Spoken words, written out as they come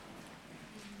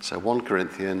So 1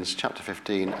 Corinthians chapter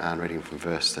 15 and reading from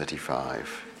verse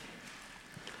 35.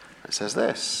 It says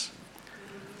this: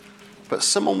 "But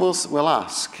someone will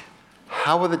ask,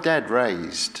 how are the dead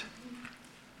raised?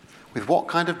 With what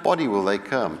kind of body will they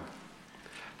come?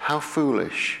 How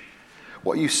foolish.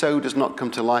 What you sow does not come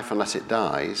to life unless it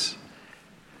dies.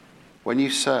 When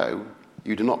you sow,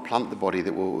 you do not plant the body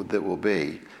that will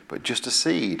be, but just a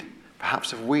seed,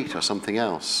 perhaps of wheat or something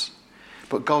else.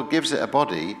 But God gives it a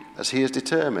body as he has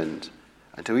determined,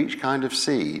 and to each kind of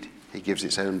seed he gives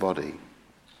its own body.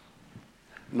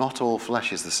 Not all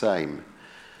flesh is the same.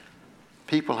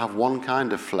 People have one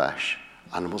kind of flesh,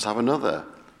 animals have another,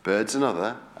 birds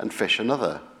another, and fish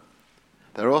another.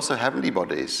 There are also heavenly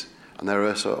bodies, and there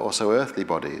are also earthly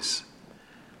bodies.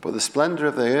 But the splendor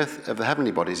of the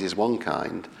heavenly bodies is one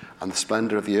kind, and the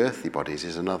splendor of the earthly bodies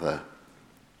is another.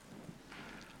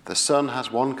 The sun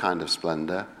has one kind of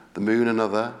splendor, the moon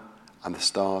another, and the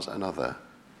stars another.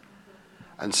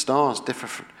 And stars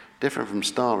differ from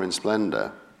star in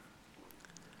splendor.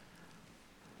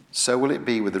 So will it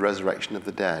be with the resurrection of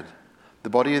the dead. The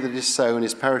body that is sown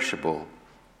is perishable.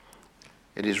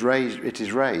 It is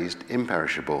raised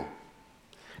imperishable.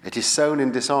 It is sown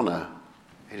in dishonor.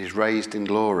 It is raised in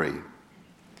glory.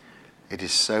 It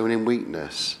is sown in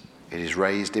weakness. It is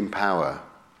raised in power.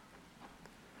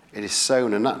 It is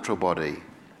sown a natural body.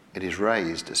 It is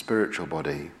raised a spiritual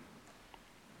body.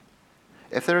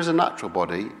 If there is a natural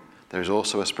body, there is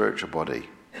also a spiritual body.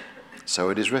 So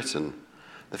it is written,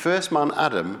 the first man,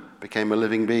 Adam, became a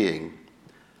living being.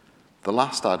 The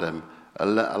last Adam, a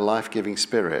life-giving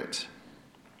spirit.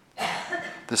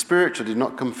 The spiritual did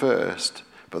not come first,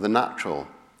 but the natural,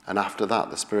 and after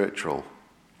that the spiritual.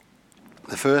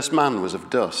 The first man was of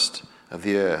dust, of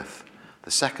the earth.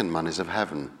 The second man is of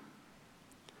heaven.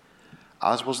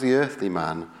 As was the earthly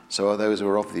man, so are those who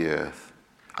are of the earth.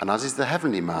 And as is the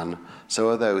heavenly man, so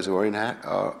are those who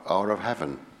are of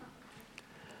heaven.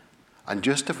 And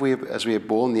just as we have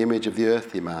borne the image of the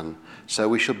earthly man, so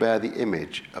we shall bear the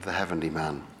image of the heavenly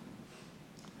man.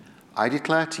 I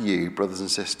declare to you, brothers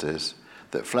and sisters,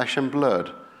 that flesh and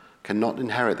blood cannot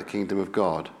inherit the kingdom of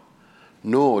God,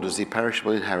 nor does the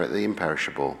perishable inherit the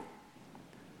imperishable.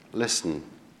 Listen,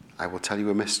 I will tell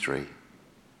you a mystery.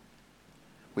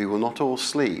 We will not all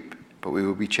sleep, but we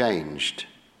will be changed.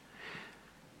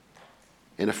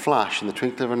 In a flash, in the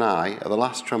twinkling of an eye, at the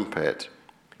last trumpet.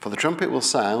 For the trumpet will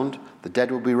sound, the dead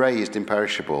will be raised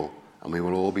imperishable, and we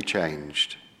will all be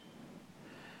changed.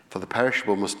 For the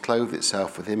perishable must clothe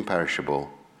itself with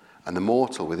imperishable, and the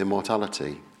mortal with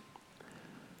immortality.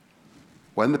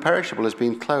 When the perishable has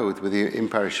been clothed with the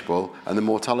imperishable, and the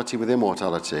mortality with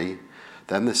immortality,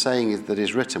 then the saying that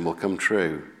is written will come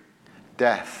true.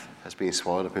 Death has been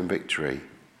swallowed up in victory.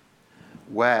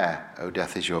 Where, O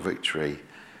death, is your victory?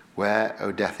 Where,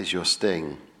 O death, is your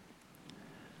sting?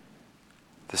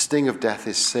 The sting of death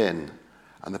is sin,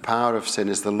 and the power of sin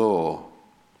is the law.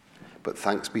 But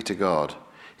thanks be to God,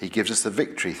 he gives us the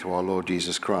victory through our Lord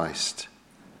Jesus Christ.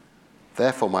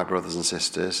 Therefore, my brothers and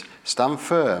sisters, stand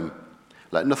firm.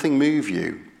 Let nothing move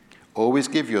you. Always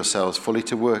give yourselves fully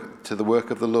to the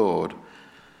work of the Lord,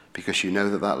 because you know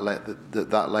that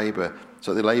the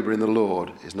labour in the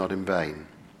Lord is not in vain.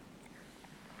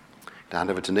 Now hand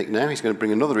over to Nick now. He's going to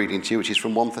bring another reading to you, which is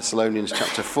from 1 Thessalonians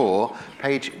chapter 4,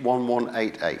 page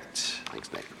 1188.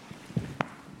 Thanks, Nick.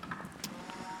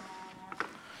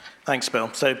 Thanks, Bill.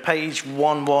 So page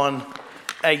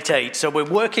 1188. So we're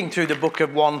working through the book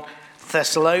of 1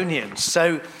 Thessalonians.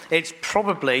 So it's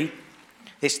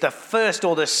the first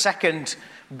or the second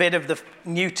bit of the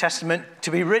New Testament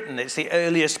to be written. It's the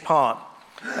earliest part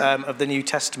of the New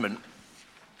Testament.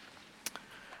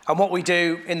 And what we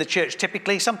do in the church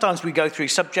typically, sometimes we go through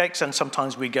subjects and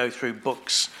sometimes we go through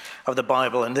books of the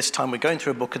Bible. And this time we're going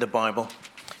through a book of the Bible.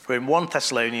 We're in 1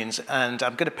 Thessalonians, and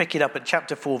I'm going to pick it up at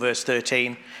chapter 4, verse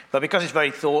 13. But because it's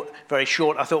very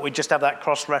short, I thought we'd just have that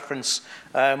cross-reference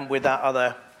with that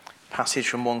other passage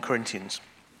from 1 Corinthians.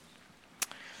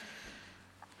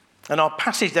 And our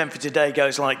passage then for today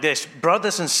goes like this.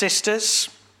 Brothers and sisters,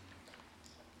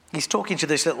 he's talking to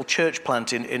this little church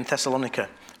plant in Thessalonica.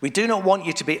 We do not want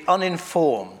you to be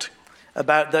uninformed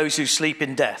about those who sleep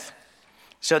in death,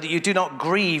 so that you do not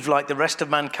grieve like the rest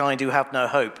of mankind who have no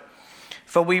hope.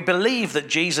 For we believe that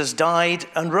Jesus died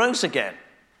and rose again.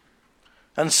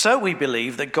 And so we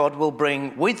believe that God will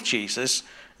bring with Jesus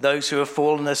those who have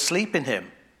fallen asleep in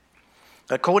him.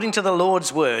 According to the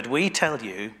Lord's word, we tell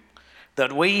you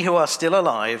that we who are still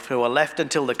alive, who are left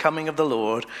until the coming of the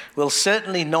Lord, will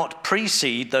certainly not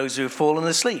precede those who have fallen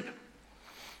asleep.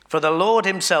 For the Lord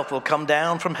himself will come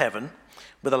down from heaven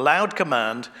with a loud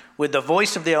command, with the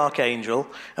voice of the archangel,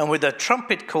 and with the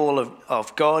trumpet call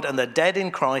of God, and the dead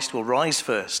in Christ will rise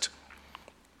first.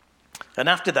 And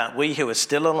after that, we who are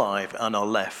still alive and are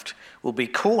left will be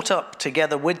caught up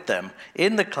together with them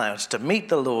in the clouds to meet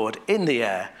the Lord in the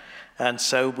air, and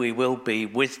so we will be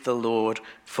with the Lord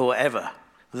forever.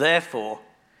 Therefore,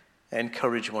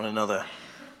 encourage one another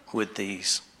with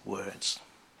these words.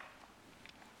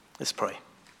 Let's pray.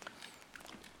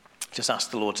 Just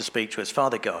ask the Lord to speak to us.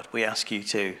 Father God, we ask you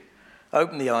to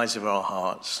open the eyes of our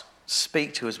hearts.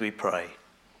 Speak to us, we pray.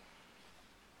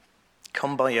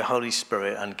 Come by your Holy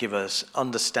Spirit and give us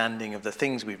understanding of the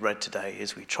things we've read today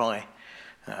as we try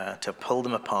to pull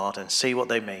them apart and see what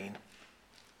they mean.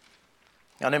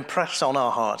 And impress on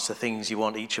our hearts the things you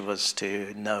want each of us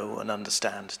to know and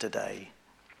understand today.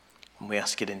 And we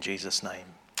ask it in Jesus' name.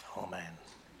 Amen.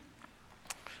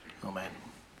 Amen.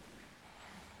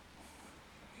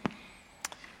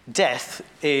 Death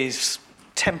is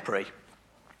temporary.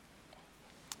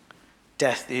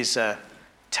 Death is a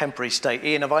temporary state.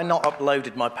 Ian, have I not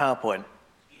uploaded my PowerPoint?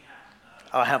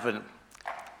 I haven't.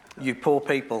 You poor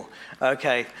people.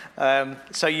 Okay.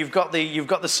 So you've got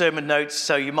the sermon notes.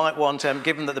 So you might want,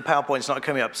 given that the PowerPoint's not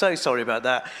coming up, so sorry about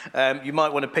that. You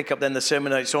might want to pick up then the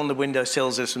sermon notes on the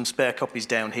windowsills. There's some spare copies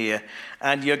down here,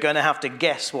 and you're going to have to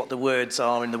guess what the words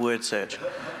are in the word search.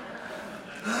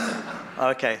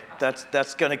 Okay,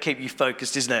 that's going to keep you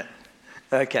focused, isn't it?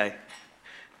 Okay.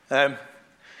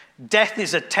 Death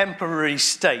is a temporary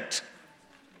state.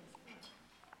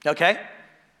 Okay?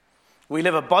 We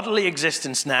live a bodily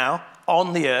existence now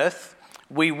on the earth.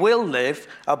 We will live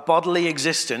a bodily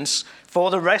existence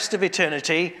for the rest of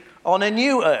eternity on a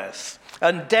new earth.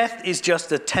 And death is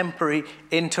just a temporary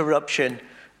interruption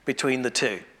between the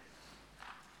two.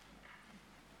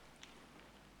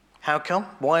 How come?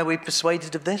 Why are we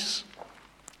persuaded of this?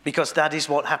 Because that is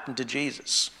what happened to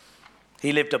Jesus.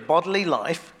 He lived a bodily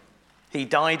life. He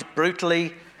died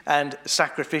brutally and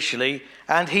sacrificially,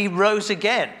 and he rose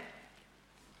again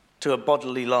to a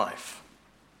bodily life.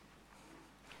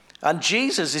 And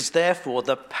Jesus is therefore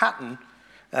the pattern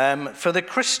for the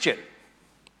Christian.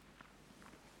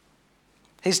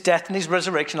 His death and his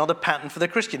resurrection are the pattern for the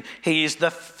Christian. He is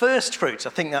the first fruits. I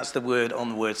think that's the word on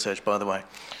the word search, by the way.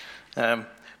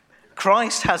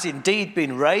 Christ has indeed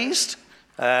been raised.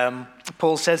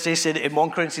 Paul says this in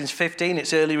 1 Corinthians 15.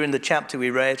 It's earlier in the chapter we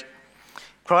read.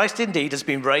 Christ indeed has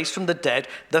been raised from the dead,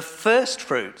 the first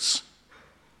fruits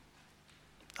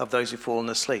of those who've fallen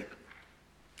asleep.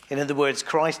 In other words,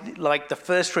 Christ, like the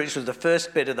first fruits, was the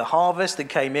first bit of the harvest that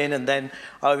came in, and then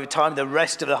over time the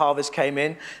rest of the harvest came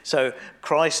in. So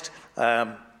Christ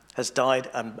has died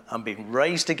and been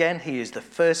raised again. He is the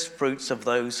first fruits of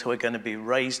those who are going to be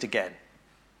raised again.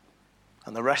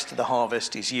 And the rest of the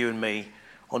harvest is you and me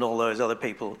and all those other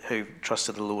people who've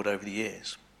trusted the Lord over the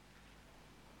years.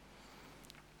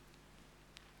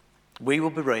 We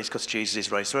will be raised because Jesus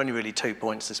is raised. There are only really 2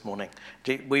 points this morning.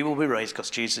 We will be raised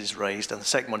because Jesus is raised. And the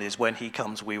second one is when he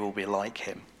comes, we will be like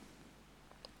him.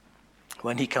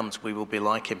 When he comes, we will be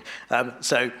like him.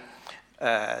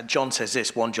 John says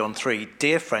this, 1 John 3,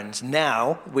 "Dear friends,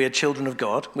 now we are children of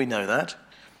God." We know that.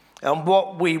 And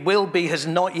what we will be has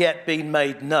not yet been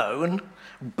made known,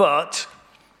 but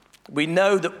we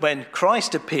know that when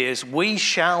Christ appears, we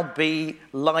shall be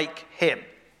like him,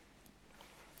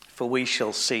 for we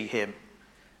shall see him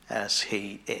as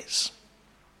he is.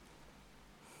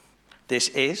 This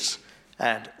is,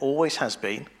 and always has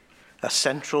been, a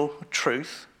central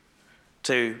truth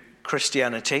to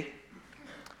Christianity.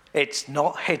 It's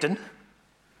not hidden.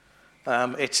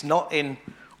 It's not in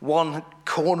one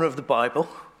corner of the Bible.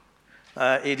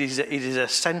 It is a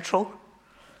central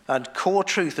and core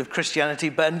truth of Christianity,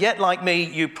 but and yet, like me,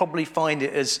 you probably find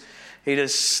it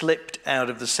has slipped out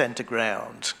of the center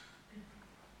ground.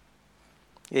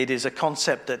 It is a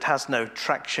concept that has no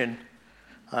traction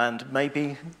and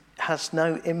maybe has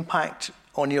no impact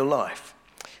on your life.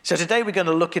 So today we're going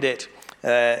to look at it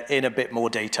in a bit more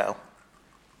detail.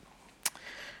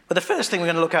 But the first thing we're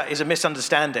going to look at is a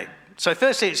misunderstanding. So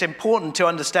firstly, it's important to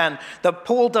understand that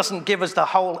Paul doesn't give us the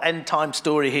whole end time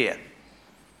story here,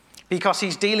 because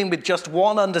he's dealing with just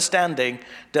one understanding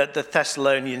that the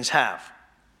Thessalonians have.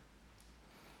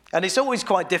 And it's always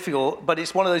quite difficult, but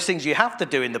it's one of those things you have to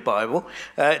do in the Bible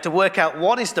to work out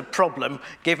what is the problem,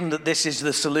 given that this is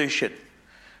the solution.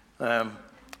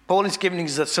 Paul is giving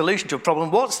us the solution to a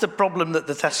problem. What's the problem that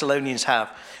the Thessalonians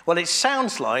have? Well, it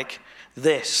sounds like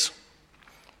this.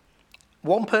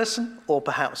 One person, or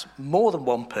perhaps more than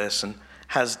one person,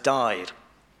 has died.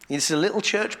 It's a little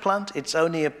church plant. It's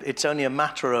only a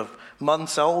matter of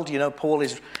months old. You know, Paul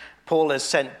Paul has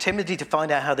sent Timothy to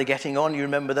find out how they're getting on. You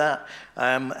remember that?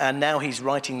 And now he's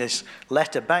writing this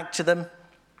letter back to them.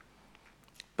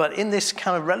 But in this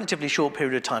kind of relatively short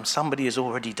period of time, somebody has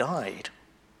already died.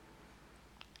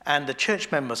 And the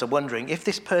church members are wondering, if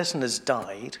this person has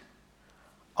died,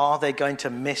 are they going to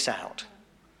miss out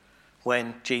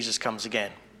when Jesus comes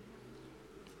again?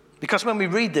 Because when we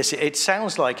read this, it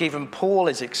sounds like even Paul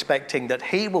is expecting that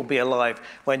he will be alive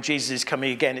when Jesus is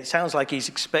coming again. It sounds like he's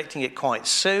expecting it quite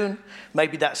soon.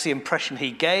 Maybe that's the impression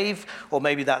he gave, or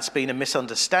maybe that's been a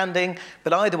misunderstanding.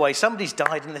 But either way, somebody's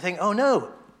died and they think, oh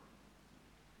no.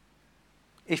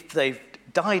 If they've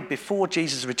died before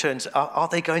Jesus returns, are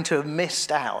they going to have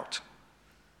missed out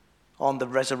on the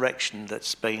resurrection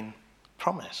that's been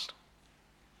promised?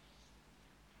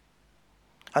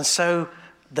 And so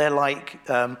they're like,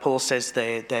 Paul says,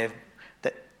 they're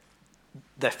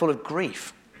full of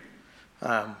grief,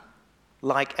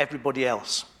 like everybody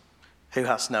else who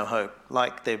has no hope,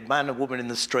 like the man or woman in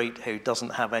the street who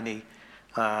doesn't have any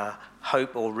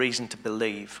hope or reason to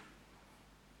believe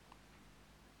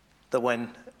that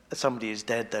when somebody is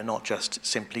dead, they're not just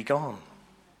simply gone.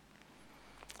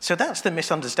 So that's the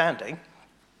misunderstanding.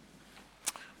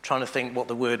 I'm trying to think what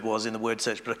the word was in the word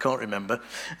search, but I can't remember.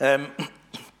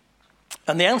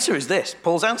 And the answer is this.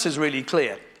 Paul's answer is really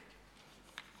clear.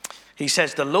 He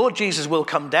says, the Lord Jesus will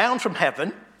come down from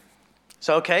heaven.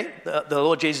 So, okay, the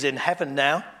Lord Jesus is in heaven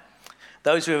now.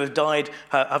 Those who have died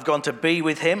have gone to be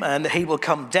with him, and he will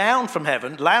come down from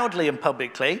heaven loudly and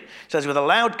publicly. It says, with a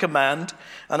loud command,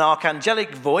 an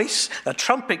archangelic voice, a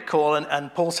trumpet call,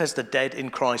 and Paul says the dead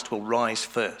in Christ will rise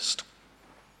first.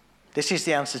 This is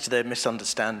the answer to their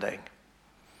misunderstanding.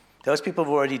 Those people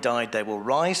have already died. They will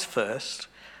rise first,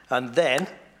 and then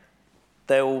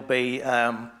they will be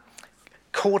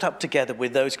caught up together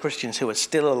with those Christians who are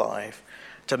still alive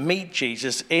to meet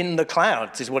Jesus in the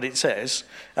clouds, is what it says,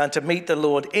 and to meet the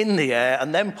Lord in the air.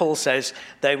 And then Paul says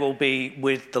they will be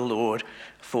with the Lord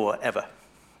forever.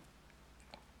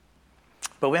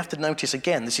 But we have to notice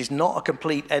again, this is not a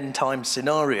complete end time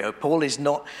scenario. Paul is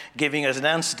not giving us an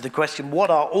answer to the question, what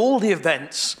are all the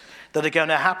events that are going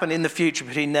to happen in the future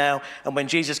between now and when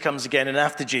Jesus comes again and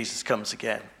after Jesus comes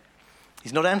again?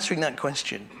 He's not answering that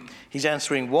question. He's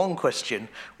answering one question.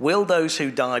 Will those who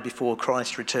die before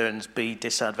Christ returns be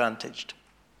disadvantaged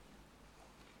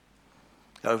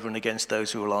over and against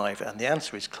those who are alive? And the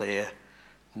answer is clear.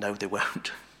 No, they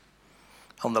won't.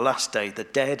 On the last day, the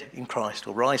dead in Christ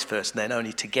will rise first, and then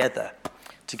only together.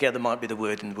 Together might be the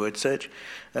word in the word search.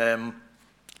 And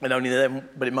only then,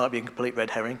 but it might be a complete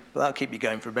red herring. But that'll keep you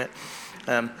going for a bit.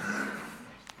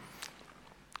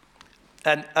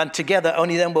 And together,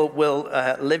 only then will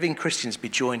living Christians be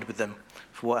joined with them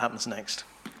for what happens next.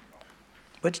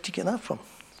 Where did you get that from?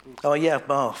 Oh, yeah,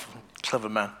 clever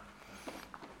man.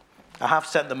 I have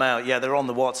sent them out. Yeah, they're on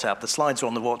the WhatsApp. The slides are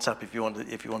on the WhatsApp if you want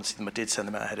to see them. I did send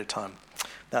them out ahead of time.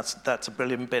 That's a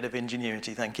brilliant bit of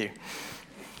ingenuity. Thank you.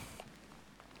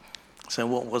 So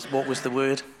what was the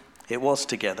word? It was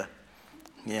together.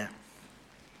 Yeah.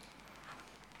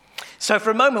 So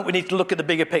for a moment, we need to look at the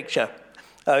bigger picture.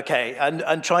 Okay,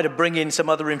 and try to bring in some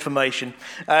other information.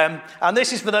 And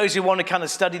this is for those who want to kind of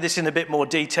study this in a bit more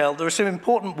detail. There are some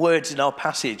important words in our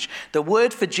passage. The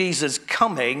word for Jesus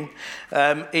coming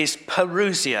is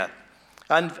parousia.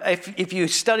 And if you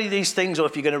study these things or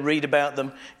if you're going to read about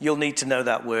them, you'll need to know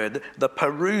that word. The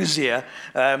parousia,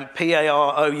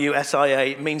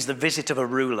 P-A-R-O-U-S-I-A, means the visit of a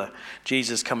ruler,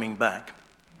 Jesus coming back.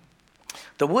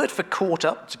 The word for caught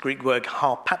up, it's a Greek word,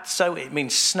 harpazo, it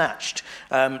means snatched,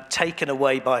 taken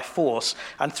away by force.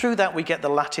 And through that we get the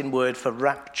Latin word for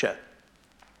rapture.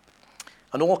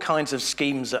 And all kinds of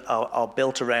schemes are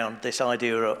built around this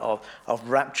idea of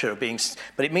rapture being,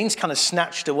 but it means kind of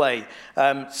snatched away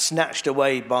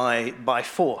by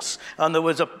force. And there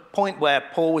was a point where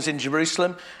Paul was in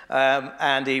Jerusalem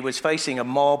and he was facing a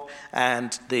mob,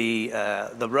 and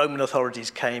the Roman authorities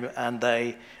came and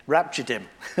they raptured him.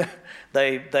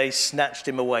 They snatched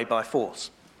him away by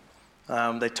force.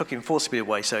 They took him forcibly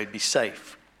away so he'd be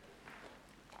safe.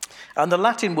 And the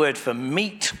Latin word for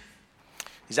meat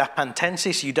is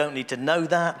apantensis. You don't need to know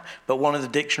that, but one of the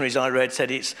dictionaries I read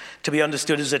said it's to be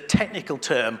understood as a technical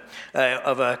term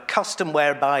of a custom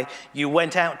whereby you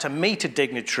went out to meet a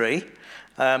dignitary,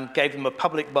 gave them a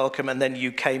public welcome, and then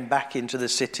you came back into the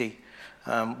city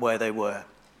where they were.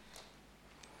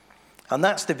 And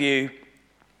that's the view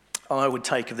I would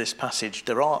take of this passage.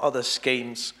 There are other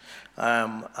schemes,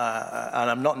 and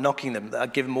I'm not knocking them. I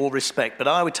give them all respect, but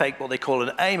I would take what they call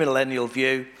an amillennial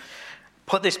view.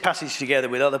 Put this passage together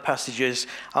with other passages,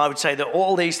 I would say that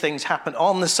all these things happen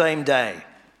on the same day.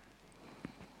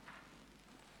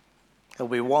 There'll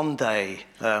be one day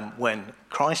when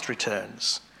Christ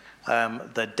returns,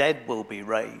 the dead will be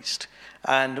raised.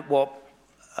 And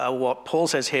what Paul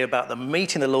says here about them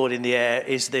meeting the Lord in the air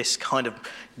is this kind of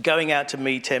going out to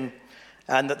meet him,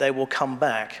 and that they will come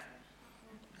back.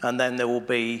 And then there will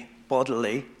be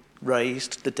bodily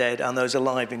raised, the dead and those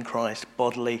alive in Christ,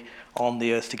 bodily on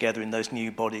the earth together in those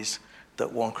new bodies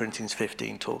that 1 Corinthians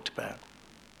 15 talked about.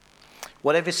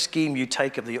 Whatever scheme you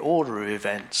take of the order of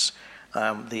events,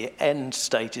 the end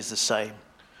state is the same,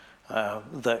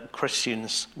 that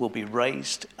Christians will be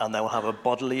raised and they will have a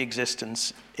bodily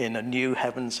existence in a new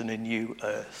heavens and a new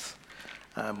earth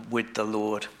with the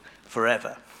Lord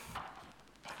forever.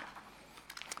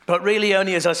 But really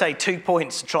only, as I say, 2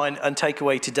 points to try and take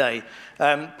away today.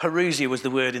 Parousia was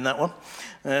the word in that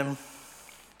one.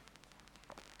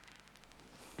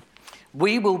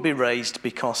 We will be raised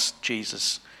because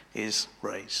Jesus is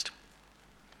raised.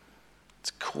 It's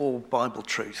core Bible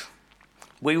truth.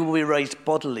 We will be raised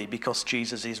bodily because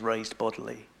Jesus is raised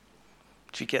bodily.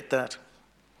 Do you get that?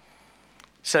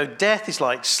 So death is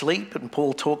like sleep, and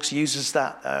Paul uses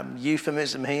that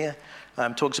euphemism here.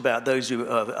 Talks about those who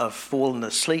have fallen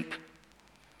asleep.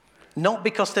 Not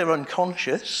because they're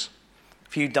unconscious.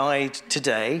 If you died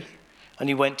today and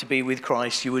you went to be with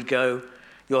Christ,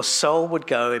 your soul would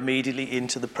go immediately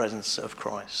into the presence of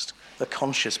Christ, the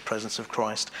conscious presence of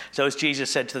Christ. So as Jesus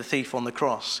said to the thief on the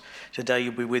cross, today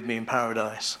you'll be with me in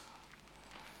paradise.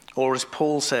 Or as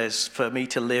Paul says, for me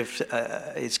to live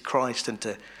is Christ and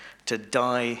to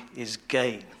die is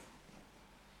gain.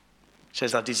 He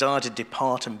says, I desire to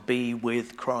depart and be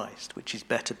with Christ, which is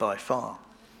better by far.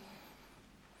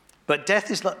 But death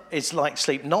is like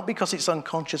sleep, not because it's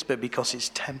unconscious, but because it's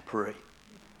temporary.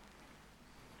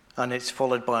 And it's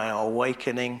followed by our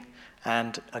awakening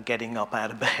and a getting up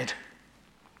out of bed.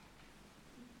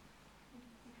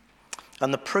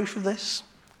 And the proof of this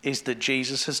is that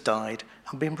Jesus has died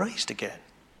and been raised again.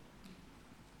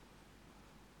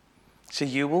 So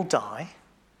you will die.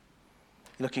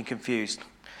 You're looking confused.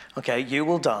 Okay, you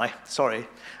will die. Sorry.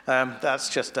 That's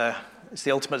just, it's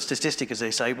the ultimate statistic, as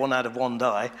they say. 1 out of 1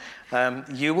 die.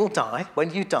 You will die.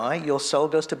 When you die, your soul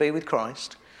goes to be with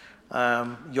Christ.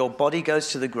 Your body goes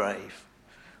to the grave.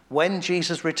 When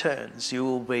Jesus returns, you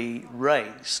will be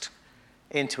raised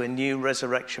into a new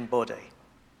resurrection body.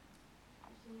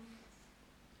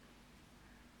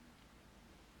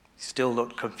 Still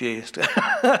look confused.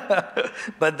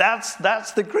 But that's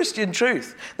the Christian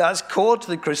truth. That's core to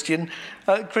the Christian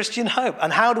hope.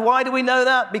 And why do we know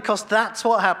that? Because that's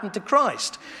what happened to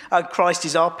Christ. Christ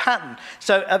is our pattern.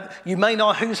 So you may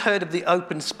know who's heard of the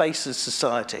Open Spaces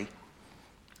Society.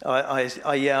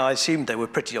 I assumed they were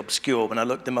pretty obscure when I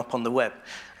looked them up on the web.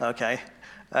 Okay.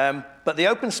 But the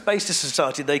Open Spaces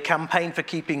Society, they campaign for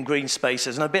keeping green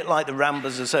spaces, and a bit like the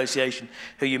Ramblers Association,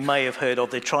 who you may have heard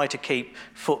of, they try to keep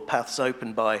footpaths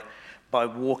open by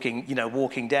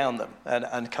walking down them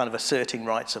and kind of asserting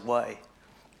rights of way.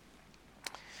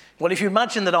 Well, if you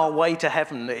imagine that our way to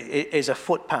heaven is a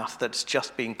footpath that's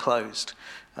just been closed,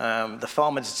 the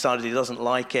farmer decided he doesn't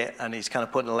like it, and he's kind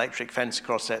of put an electric fence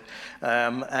across it,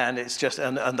 and it's just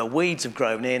and the weeds have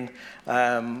grown in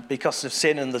because of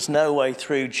sin, and there's no way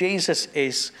through. Jesus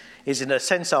is in a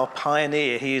sense our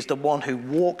pioneer. He is the one who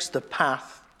walks the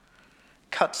path,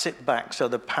 cuts it back so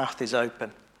the path is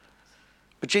open.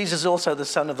 But Jesus is also the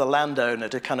son of the landowner,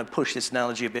 to kind of push this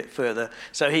analogy a bit further.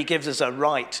 So he gives us a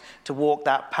right to walk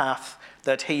that path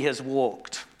that he has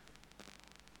walked.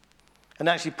 And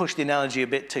actually push the analogy a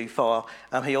bit too far,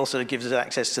 he also gives us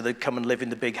access to come and live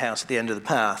in the big house at the end of the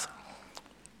path.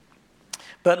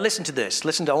 But listen to this.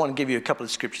 I want to give you a couple of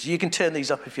scriptures. You can turn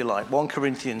these up if you like. 1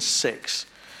 Corinthians 6.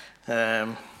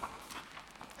 Have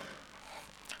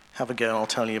a go and I'll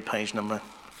tell you a page number.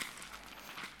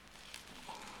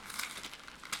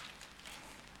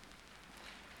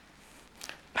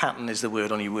 Pattern is the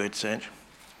word on your word search.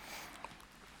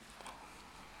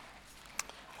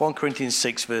 1 Corinthians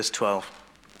 6, verse 12.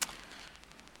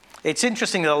 It's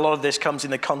interesting that a lot of this comes in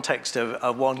the context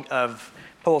of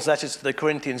Paul's letters to the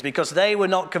Corinthians, because they were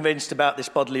not convinced about this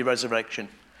bodily resurrection.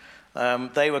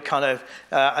 They were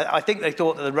I think they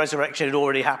thought that the resurrection had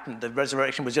already happened. The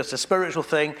resurrection was just a spiritual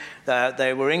thing.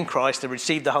 They were in Christ, they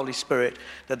received the Holy Spirit,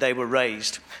 that they were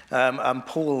raised. And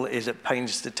Paul is at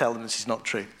pains to tell them this is not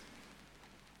true.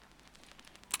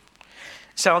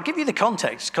 So I'll give you the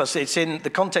context, because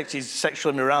the context is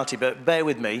sexual immorality, but bear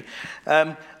with me.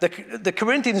 The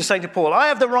Corinthians are saying to Paul, I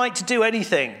have the right to do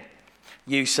anything,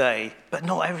 you say, but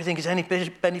not everything is any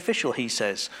beneficial, he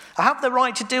says. I have the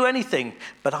right to do anything,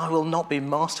 but I will not be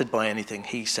mastered by anything,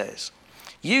 he says.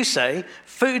 You say,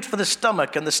 food for the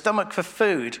stomach and the stomach for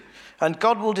food, and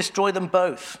God will destroy them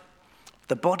both.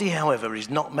 The body, however, is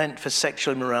not meant for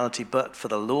sexual immorality, but for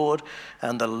the Lord,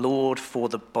 and the Lord for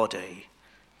the body.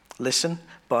 Listen,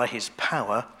 by his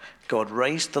power, God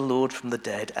raised the Lord from the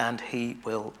dead, and he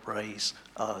will raise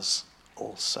us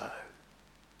also.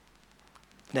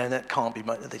 Now,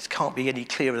 this can't be any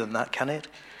clearer than that, can it?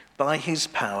 By his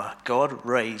power, God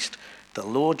raised the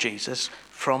Lord Jesus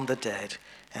from the dead,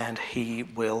 and he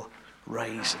will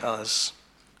raise us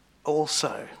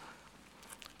also.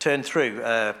 Turn through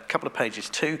a couple of pages,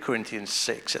 2 Corinthians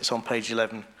 6, it's on page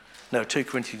 11. No, 2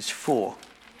 Corinthians 4.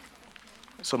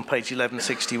 It's on page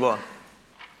 1161.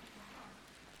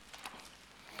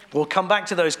 We'll come back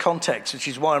to those contexts, which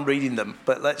is why I'm reading them,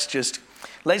 but let's just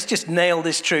nail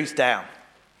this truth down.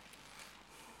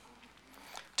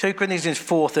 2 Corinthians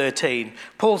 4:13.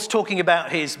 Paul's talking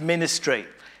about his ministry,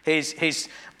 his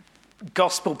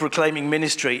gospel proclaiming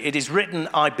ministry. It is written,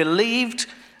 I believed,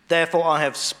 therefore I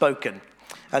have spoken.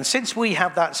 And since we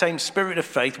have that same spirit of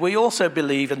faith, we also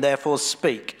believe and therefore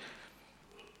speak.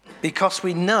 Because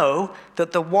we know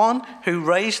that the one who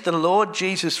raised the Lord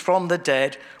Jesus from the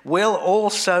dead will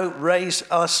also raise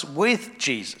us with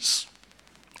Jesus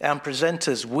and present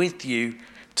us with you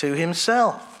to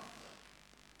himself.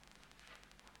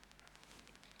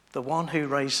 The one who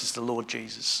raises the Lord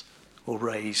Jesus will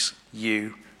raise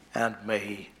you and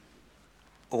me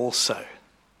also.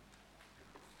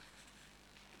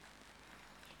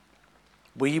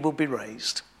 We will be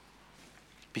raised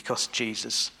because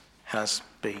Jesus has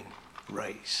been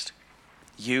raised.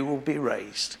 You will be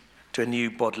raised to a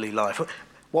new bodily life.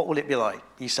 What will it be like?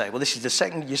 You say, well, this is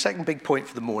your second big point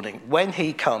for the morning. When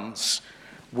he comes,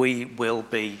 we will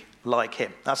be like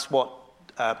him. That's what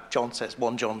John says,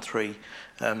 1 John 3,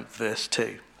 verse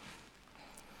 2.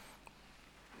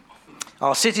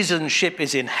 Our citizenship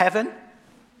is in heaven.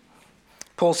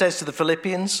 Paul says to the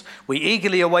Philippians, we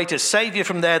eagerly await a Saviour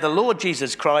from there, the Lord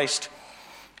Jesus Christ,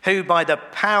 who by the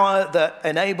power that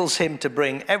enables him to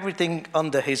bring everything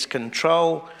under his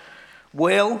control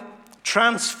will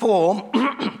transform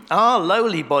our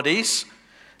lowly bodies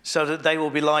so that they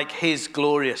will be like his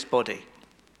glorious body.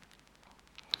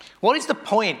 What is the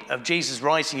point of Jesus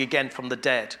rising again from the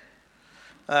dead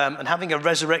and having a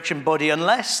resurrection body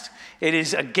unless it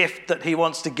is a gift that he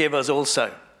wants to give us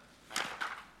also?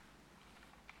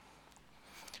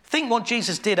 Think what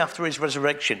Jesus did after his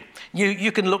resurrection.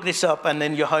 You can look this up, and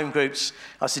in your home groups,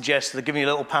 I suggest they'll give you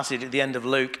a little passage at the end of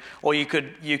Luke, or you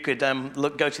could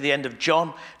go to the end of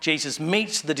John. Jesus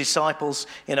meets the disciples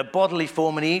in a bodily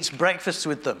form, and he eats breakfast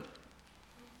with them.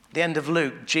 At the end of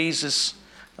Luke, Jesus,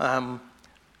 he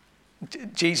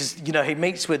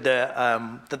meets with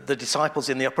the disciples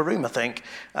in the upper room, I think,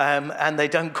 and they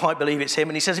don't quite believe it's him.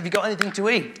 And he says, "Have you got anything to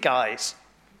eat, guys?"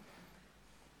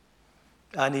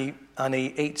 And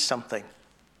he eats something.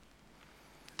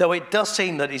 Though it does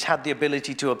seem that he's had the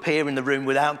ability to appear in the room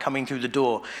without coming through the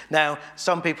door. Now,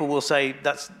 some people will say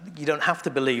you don't have to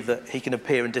believe that he can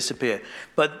appear and disappear.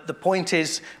 But the point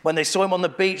is, when they saw him on the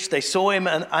beach, they saw him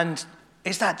and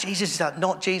is that Jesus? Is that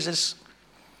not Jesus?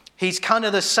 He's kind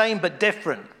of the same but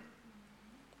different.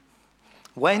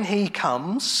 When he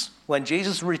comes, when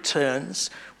Jesus returns,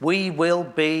 we will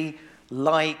be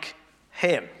like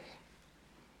him.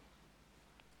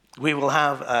 We will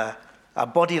have a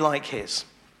body like his,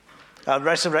 a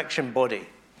resurrection body.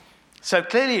 So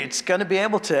clearly it's going to be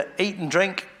able to eat and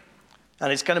drink,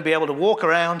 and it's going to be able to walk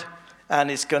around, and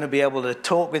it's going to be able to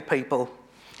talk with people,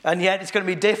 and yet it's going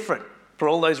to be different for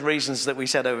all those reasons that we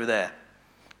said over there.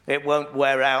 It won't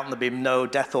wear out, and there'll be no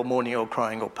death or mourning or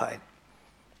crying or pain.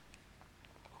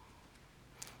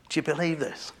 Do you believe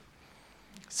this?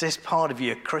 Is this part of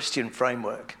your Christian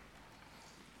framework?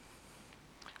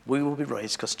 We will be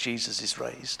raised because Jesus is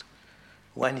raised.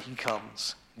 When he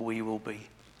comes, we will be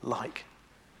like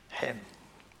him.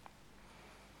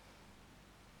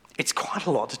 It's quite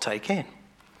a lot to take in.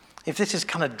 If this is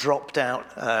kind of dropped out,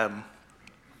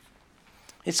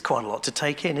 it's quite a lot to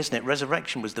take in, isn't it?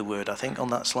 Resurrection was the word, I think, on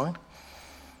that slide.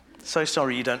 So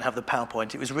sorry you don't have the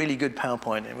PowerPoint. It was really good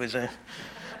PowerPoint. It was I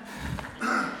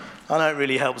know it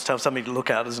really helps to have something to look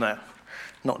at, doesn't it?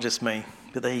 Not just me,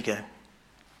 but there you go.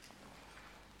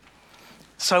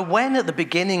 So when at the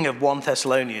beginning of 1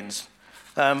 Thessalonians,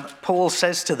 Paul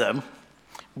says to them,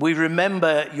 we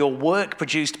remember your work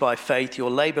produced by faith,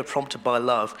 your labor prompted by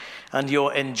love, and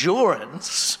your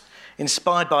endurance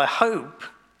inspired by hope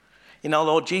in our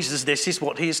Lord Jesus. This is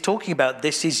what he is talking about.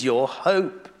 This is your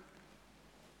hope.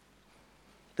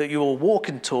 That you will walk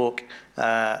and talk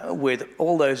with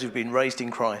all those who've been raised in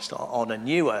Christ on a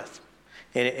new earth,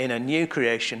 in a new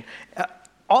creation,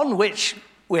 on which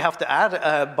we have to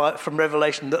add from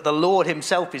Revelation that the Lord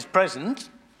himself is present.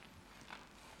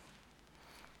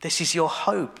 This is your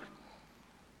hope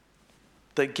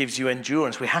that gives you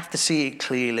endurance. We have to see it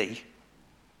clearly.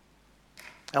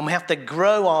 And we have to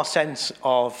grow our sense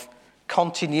of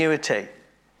continuity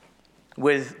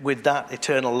with that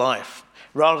eternal life.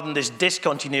 Rather than this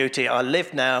discontinuity, I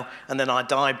live now and then I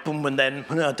die, boom, and then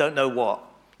I don't know what.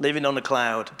 Living on a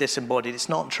cloud, disembodied. It's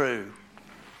not true.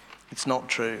 It's not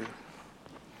true.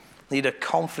 Need a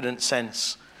confident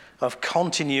sense of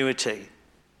continuity.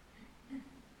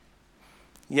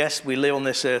 Yes, we live on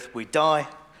this earth, we die,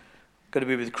 got to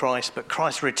be with Christ, but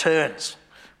Christ returns,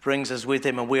 brings us with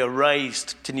him, and we are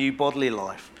raised to new bodily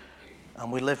life,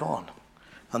 and we live on.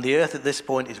 And the earth at this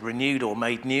point is renewed or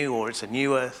made new, or it's a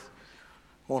new earth,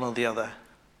 one or the other.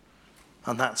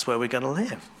 And that's where we're going to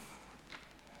live.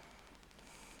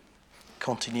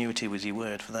 Continuity was your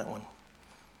word for that one.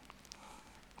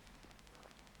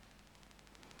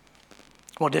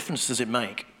 What difference does it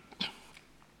make?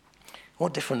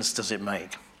 What difference does it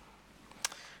make?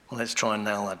 Well, let's try and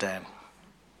nail that down.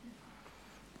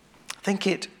 I think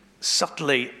it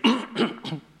subtly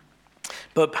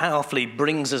but powerfully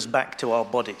brings us back to our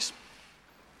bodies.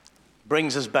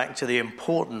 Brings us back to the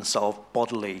importance of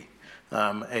bodily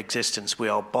existence. We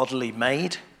are bodily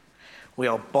made. We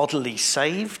are bodily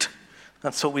saved.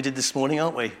 That's what we did this morning,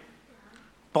 aren't we?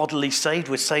 Bodily saved.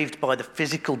 We're saved by the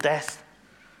physical death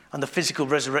and the physical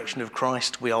resurrection of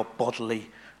Christ. We are bodily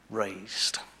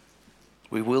raised.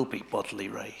 We will be bodily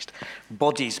raised.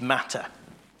 Bodies matter.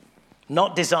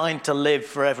 Not designed to live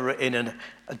forever in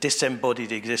a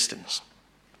disembodied existence.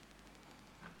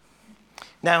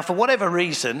 Now, for whatever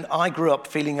reason, I grew up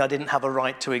feeling I didn't have a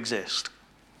right to exist.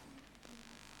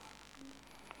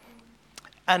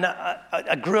 And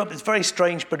I grew up, it's very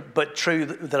strange but true,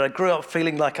 that I grew up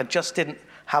feeling like I just didn't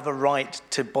have a right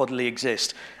to bodily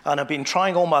exist. And I've been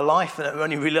trying all my life, and I've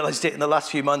only realized it in the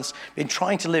last few months, been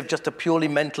trying to live just a purely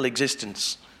mental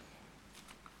existence.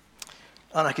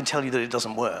 And I can tell you that it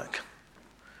doesn't work.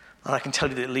 And I can tell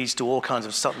you that it leads to all kinds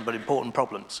of subtle but important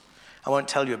problems. I won't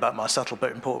tell you about my subtle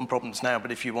but important problems now,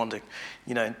 but if you want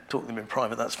to, talk them in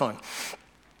private, that's fine.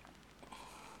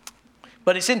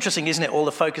 But it's interesting, isn't it, all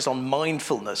the focus on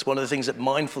mindfulness. One of the things that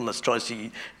mindfulness tries to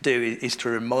do is to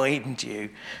remind you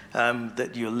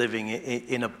that you're living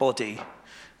in a body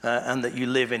and that you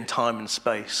live in time and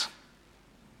space.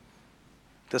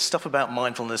 There's stuff about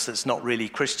mindfulness that's not really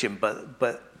Christian,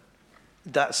 but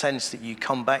that sense that you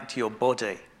come back to your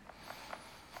body.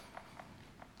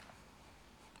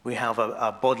 We have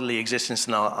a bodily existence,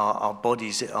 and our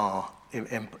bodies are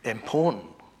important.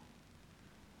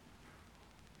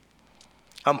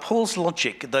 And Paul's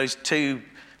logic, those two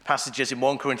passages in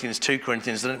 1 Corinthians, 2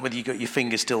 Corinthians, I don't know whether you've got your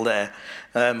finger still there,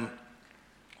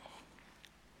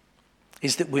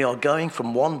 is that we are going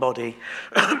from one body,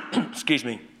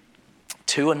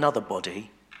 to another body.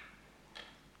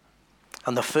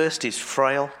 And the first is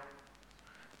frail,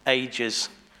 ages,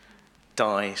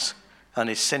 dies, and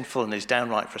is sinful and is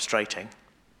downright frustrating.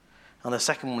 And the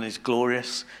second one is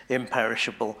glorious,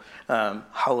 imperishable,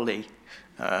 holy,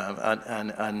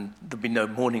 and there'll be no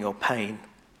mourning or pain.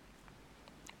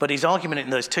 But his argument in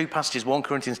those two passages, 1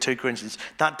 Corinthians, 2 Corinthians,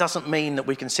 that doesn't mean that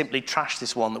we can simply trash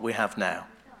this one that we have now.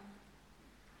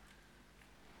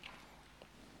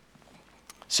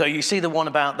 So you see the one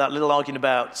about that little argument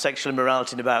about sexual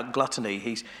immorality and about gluttony.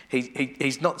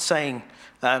 He's not saying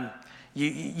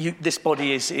this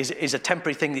body is a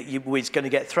temporary thing that is going to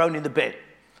get thrown in the bin.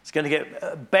 It's going to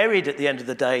get buried at the end of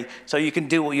the day, so you can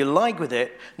do what you like with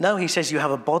it. No, he says you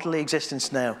have a bodily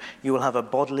existence now. You will have a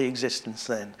bodily existence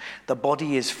then. The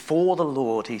body is for the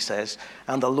Lord, he says,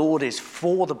 and the Lord is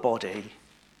for the body.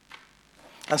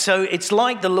 And so it's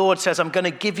like the Lord says, I'm going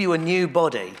to give you a new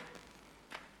body.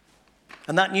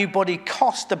 And that new body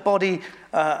cost the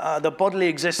bodily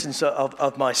existence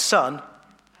of my son.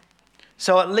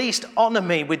 So at least honor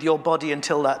me with your body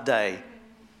until that day.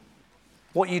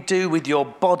 What you do with your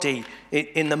body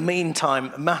in the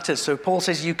meantime matters. So Paul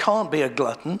says you can't be a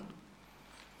glutton.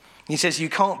 He says you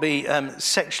can't be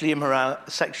sexually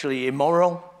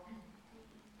immoral,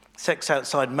 sex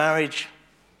outside marriage.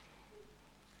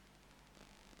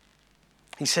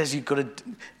 He says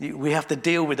we have to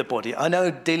deal with the body. I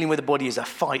know dealing with the body is a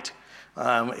fight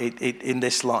in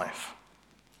this life.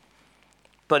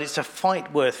 But it's a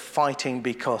fight worth fighting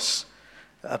because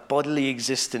a bodily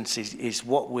existence is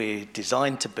what we're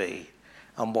designed to be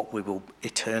and what we will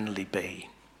eternally be.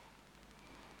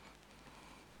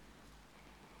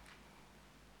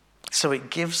 So it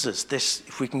gives us this,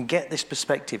 if we can get this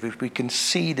perspective, if we can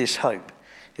see this hope,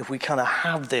 if we kind of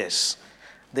have this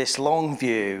long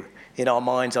view in our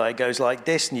mind's eye, it goes like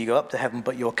this, and you go up to heaven,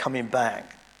 but you're coming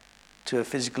back to a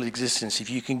physical existence. If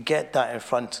you can get that in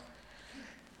front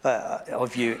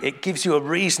of you. It gives you a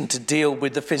reason to deal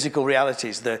with the physical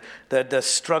realities, the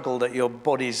struggle that your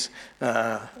body's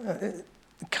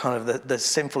kind of the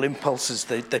sinful impulses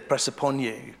they press upon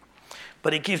you.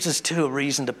 But it gives us too a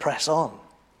reason to press on.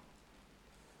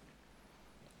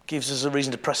 Gives us a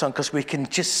reason to press on because we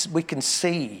can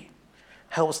see.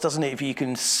 Helps, doesn't it, if you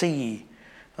can see,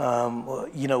 where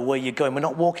you're going. We're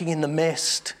not walking in the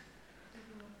mist.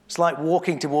 It's like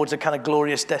walking towards a kind of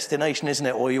glorious destination, isn't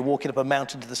it? Or you're walking up a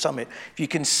mountain to the summit. If you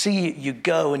can see it, you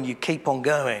go and you keep on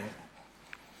going.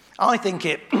 I think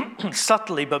it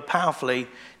subtly but powerfully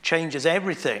changes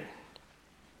everything.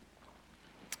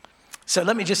 So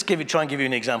let me just try and give you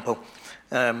an example,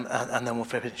 and then we'll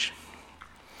finish.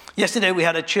 Yesterday we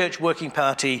had a church working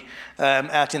party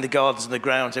out in the gardens and the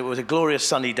grounds. It was a glorious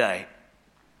sunny day.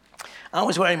 I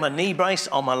was wearing my knee brace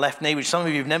on my left knee, which some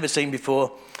of you have never seen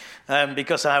before,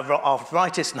 because I have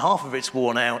arthritis and half of it's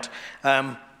worn out,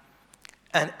 and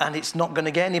it's not going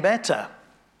to get any better.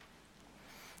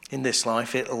 In this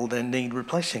life, it'll then need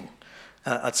replacing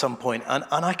at some point. And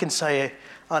I can say,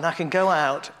 and I can go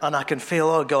out and I can feel,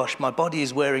 oh gosh, my body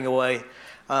is wearing away,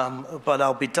 but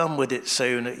I'll be done with it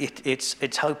soon.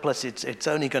 It's hopeless. It's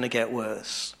only going to get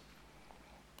worse.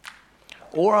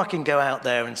 Or I can go out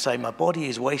there and say, my body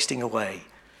is wasting away,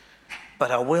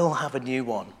 but I will have a new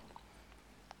one,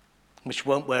 which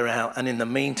won't wear out. And in the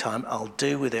meantime, I'll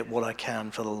do with it what I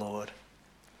can for the Lord.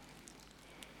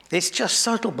 It's just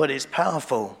subtle, but it's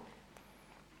powerful.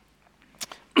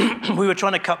 We were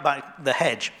trying to cut back the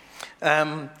hedge,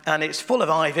 and it's full of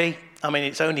ivy. I mean,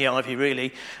 it's only ivy,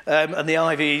 really. And the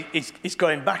ivy is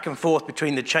going back and forth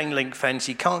between the chain link fence.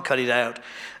 You can't cut it out.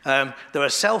 There are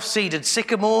self-seeded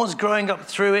sycamores growing up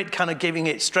through it, kind of giving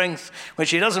it strength,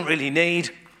 which it doesn't really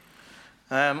need.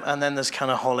 And then there's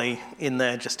kind of holly in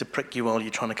there just to prick you while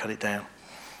you're trying to cut it down.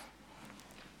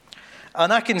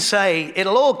 And I can say,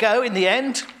 it'll all go in the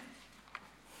end.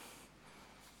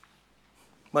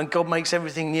 When God makes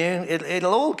everything new,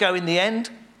 it'll all go in the end.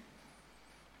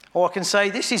 Or I can say,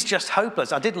 this is just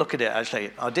hopeless. I did look at it,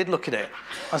 actually.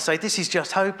 I say, this is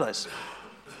just hopeless.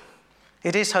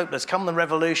 It is hopeless. Come the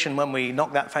revolution when we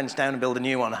knock that fence down and build a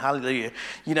new one. Hallelujah.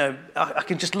 I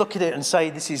can just look at it and say,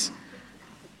 this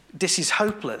is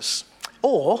hopeless.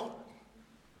 Or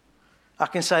I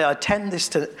can say, I tend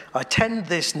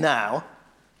this now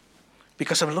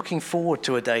because I'm looking forward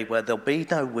to a day where there'll be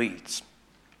no weeds.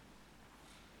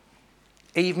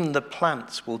 Even the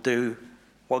plants will do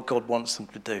what God wants them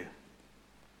to do.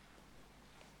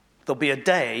 There'll be a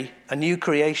day, a new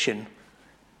creation,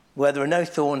 where there are no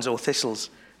thorns or thistles.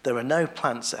 There are no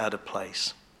plants out of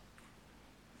place.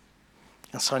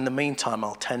 And so in the meantime,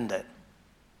 I'll tend it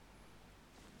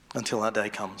until that day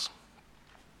comes.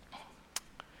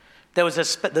 There's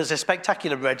a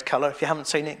spectacular red colour. If you haven't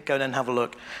seen it, go and have a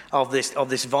look of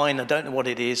this vine. I don't know what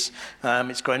it is.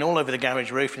 It's growing all over the garage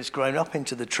roof and it's grown up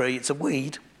into the tree. It's a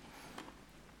weed.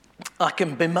 I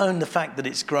can bemoan the fact that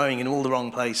it's growing in all the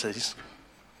wrong places,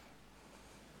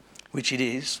 which it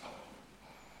is.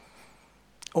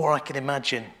 Or I can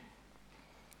imagine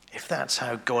if that's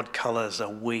how God colours a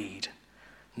weed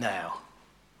now,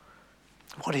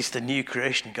 what is the new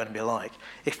creation going to be like?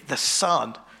 If the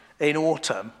sun in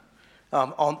autumn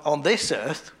on this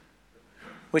earth,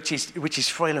 which is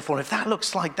frail and fallen, if that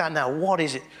looks like that now, what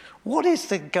is it? What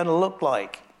is it going to look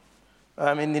like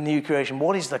in the new creation?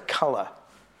 What is the colour?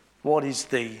 What is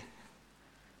the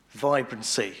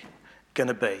vibrancy going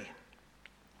to be?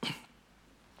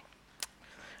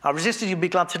 I resisted, you'd be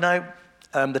glad to know,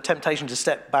 the temptation to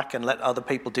step back and let other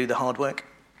people do the hard work.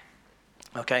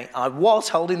 Okay, I was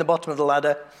holding the bottom of the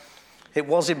ladder. It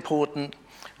was important,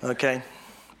 okay.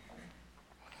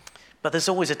 But there's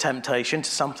always a temptation to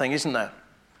something, isn't there,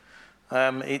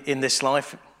 in this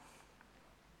life?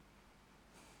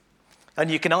 And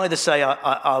you can either say,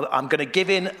 I'm going to give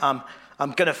in, I'm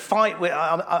going to fight,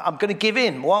 I'm going to give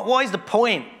in. Why is the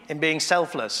point in being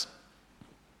selfless?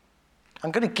 I'm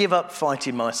going to give up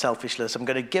fighting my selfishness. I'm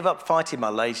going to give up fighting my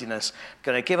laziness. I'm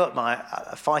going to give up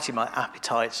fighting my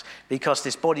appetites because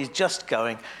this body's just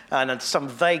going and some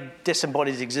vague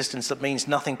disembodied existence that means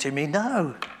nothing to me.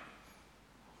 No,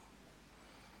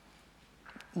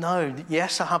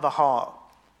 yes, I have a heart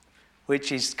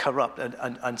which is corrupt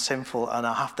and sinful and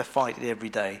I have to fight it every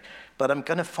day. But I'm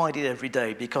going to fight it every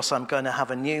day because I'm going to have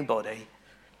a new body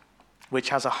which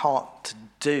has a heart to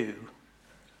do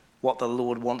what the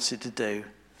Lord wants it to do,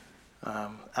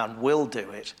 and will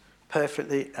do it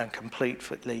perfectly and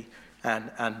completely and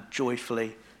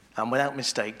joyfully and without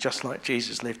mistake, just like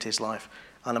Jesus lived his life.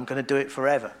 And I'm going to do it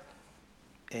forever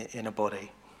in a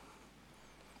body.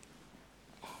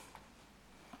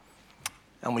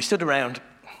 And we stood around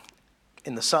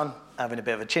in the sun, having a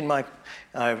bit of a chinwag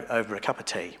over a cup of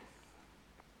tea.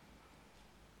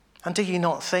 And do you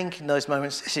not think in those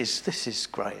moments, this is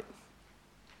great?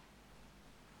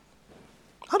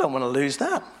 I don't want to lose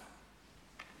that.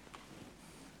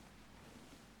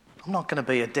 I'm not going to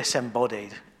be a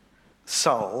disembodied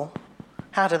soul.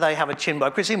 How do they have a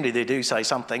chinwag? Presumably they do say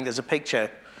something. There's a picture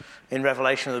in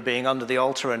Revelation of them being under the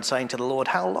altar and saying to the Lord,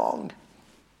 how long?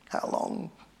 How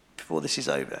long before this is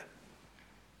over?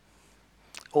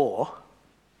 Or,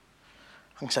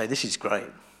 I can say, this is great.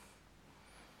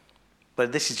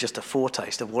 But this is just a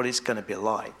foretaste of what it's going to be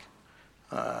like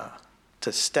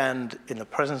to stand in the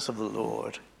presence of the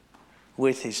Lord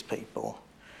with his people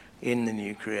in the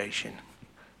new creation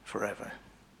forever.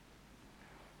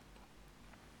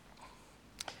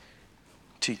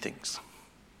 Two things.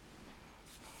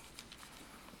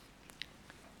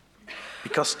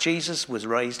 Because Jesus was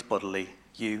raised bodily,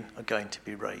 you are going to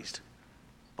be raised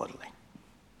bodily.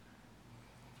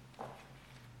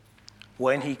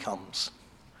 When he comes,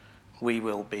 we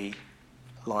will be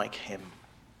like him.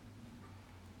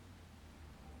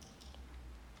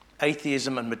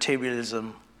 Atheism and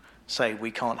materialism say we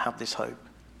can't have this hope,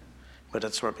 but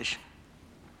it's rubbish.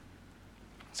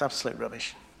 It's absolute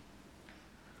rubbish.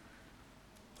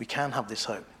 We can have this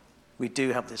hope. We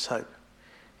do have this hope.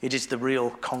 It is the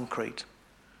real, concrete,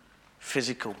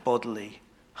 physical, bodily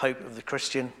hope of the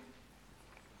Christian.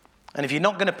 And if you're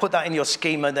not going to put that in your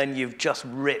schema, then you've just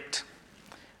ripped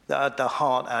the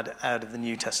heart out of the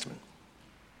New Testament.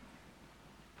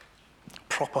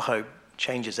 Proper hope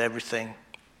changes everything,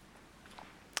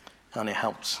 and it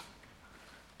helps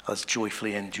us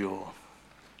joyfully endure.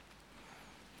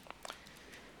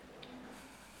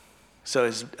 So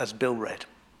as Bill read,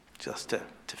 just to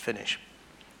finish,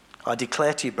 I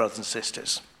declare to you, brothers and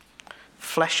sisters,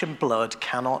 flesh and blood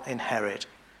cannot inherit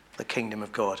the kingdom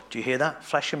of God. Do you hear that?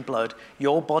 Flesh and blood,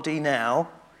 your body now,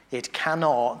 it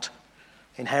cannot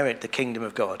inherit the kingdom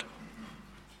of God.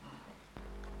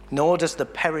 Nor does the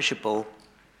perishable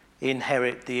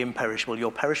inherit the imperishable.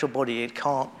 Your perishable body, it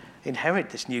can't inherit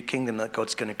this new kingdom that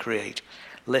God's going to create.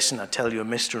 Listen, I tell you a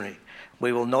mystery.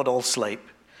 We will not all sleep,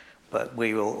 but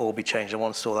we will all be changed. I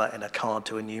once saw that in a card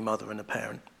to a new mother and a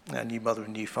parent, a new mother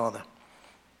and new father.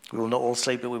 We will not all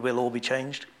sleep, but we will all be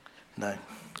changed? No.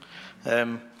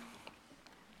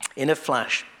 In a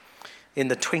flash, in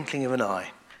the twinkling of an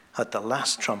eye, at the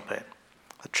last trumpet,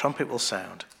 the trumpet will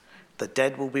sound, the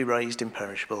dead will be raised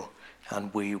imperishable,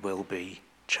 and we will be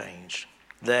changed.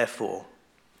 Therefore,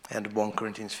 end of 1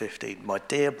 Corinthians 15, my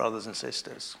dear brothers and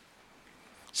sisters,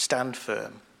 stand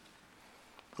firm.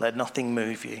 Let nothing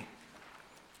move you.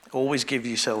 Always give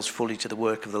yourselves fully to the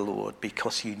work of the Lord,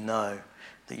 because you know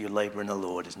that your labor in the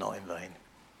Lord is not in vain.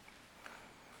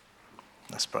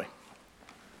 Let's pray.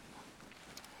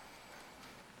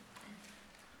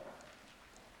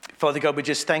 Father God, we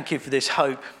just thank you for this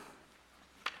hope.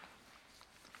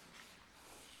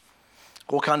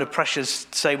 All kind of pressures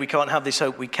say we can't have this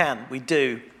hope. We can. We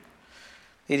do.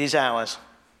 It is ours.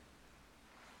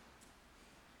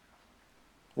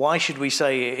 Why should we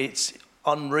say it's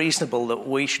unreasonable that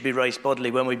we should be raised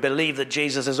bodily when we believe that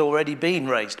Jesus has already been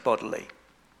raised bodily?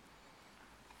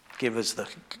 Give us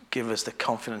the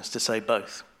confidence to say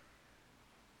both.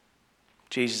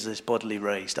 Jesus is bodily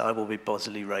raised. I will be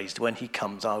bodily raised. When he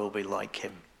comes, I will be like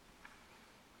him.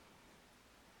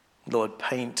 Lord,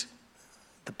 paint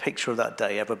the picture of that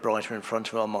day ever brighter in front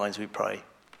of our minds, we pray.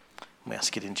 We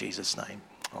ask it in Jesus' name.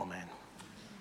 Amen.